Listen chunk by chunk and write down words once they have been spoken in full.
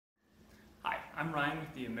I'm Ryan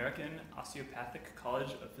with the American Osteopathic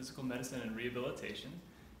College of Physical Medicine and Rehabilitation,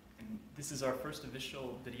 and this is our first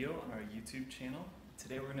official video on our YouTube channel.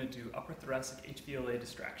 Today we're going to do upper thoracic HVLA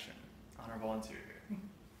distraction on our volunteer here.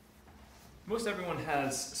 Most everyone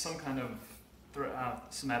has some kind of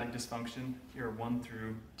somatic dysfunction here, 1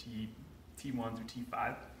 through T1 through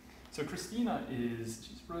T5. So Christina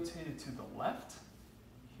she's rotated to the left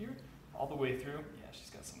here, all the way through. Yeah, she's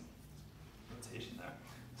got some rotation there.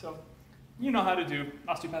 So you know how to do,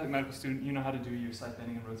 osteopathic medical student, you know how to do your side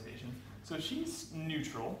bending and rotation. So she's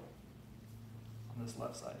neutral on this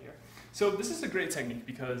left side here. So this is a great technique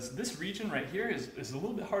because this region right here is a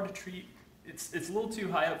little bit hard to treat. It's a little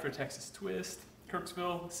too high up for Texas twist.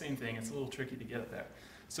 Kirksville, same thing, it's a little tricky to get up there.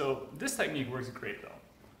 So this technique works great though.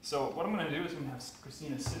 So what I'm going to do is I'm going to have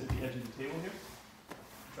Christina sit at the edge of the table here.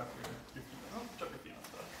 Drop your feet on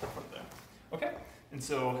the front there. Okay, and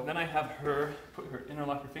so then I have her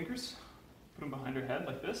interlock her fingers, put them behind her head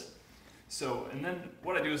like this. So, and then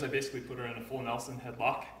what I do is I basically put her in a full Nelson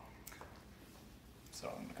headlock. So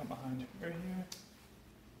I'm going to come behind her right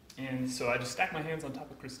here. And so I just stack my hands on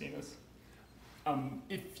top of Christina's.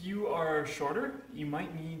 If you are shorter, you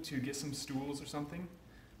might need to get some stools or something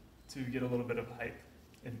to get a little bit of height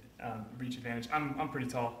and reach advantage. I'm pretty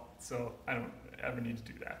tall, so I don't ever need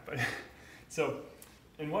to do that. But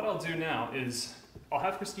and what I'll do now is I'll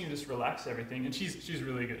have Christina just relax everything, and she's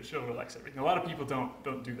really good. She'll relax everything. A lot of people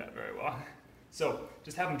don't do that very well. So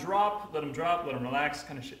just have them drop, let them relax,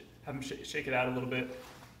 kind of have them shake it out a little bit.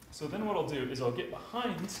 So then what I'll do is I'll get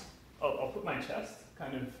behind, I'll put my chest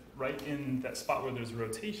kind of right in that spot where there's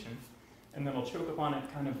rotation, and then I'll choke up on it,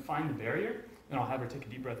 kind of find the barrier, and I'll have her take a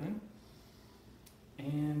deep breath in,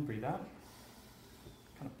 and breathe out.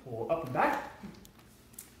 Kind of pull up and back.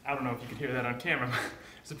 I don't know if you could hear that on camera, but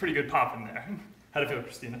there's a pretty good pop in there. How'd it feel,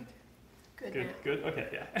 Christina? Good. Good? Okay,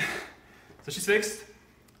 yeah. So she's fixed.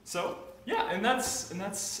 So, yeah, and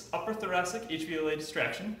that's upper thoracic HVLA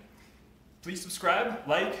distraction. Please subscribe,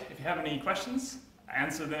 like, if you have any questions,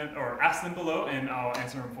 answer them or ask them below and I'll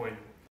answer them for you.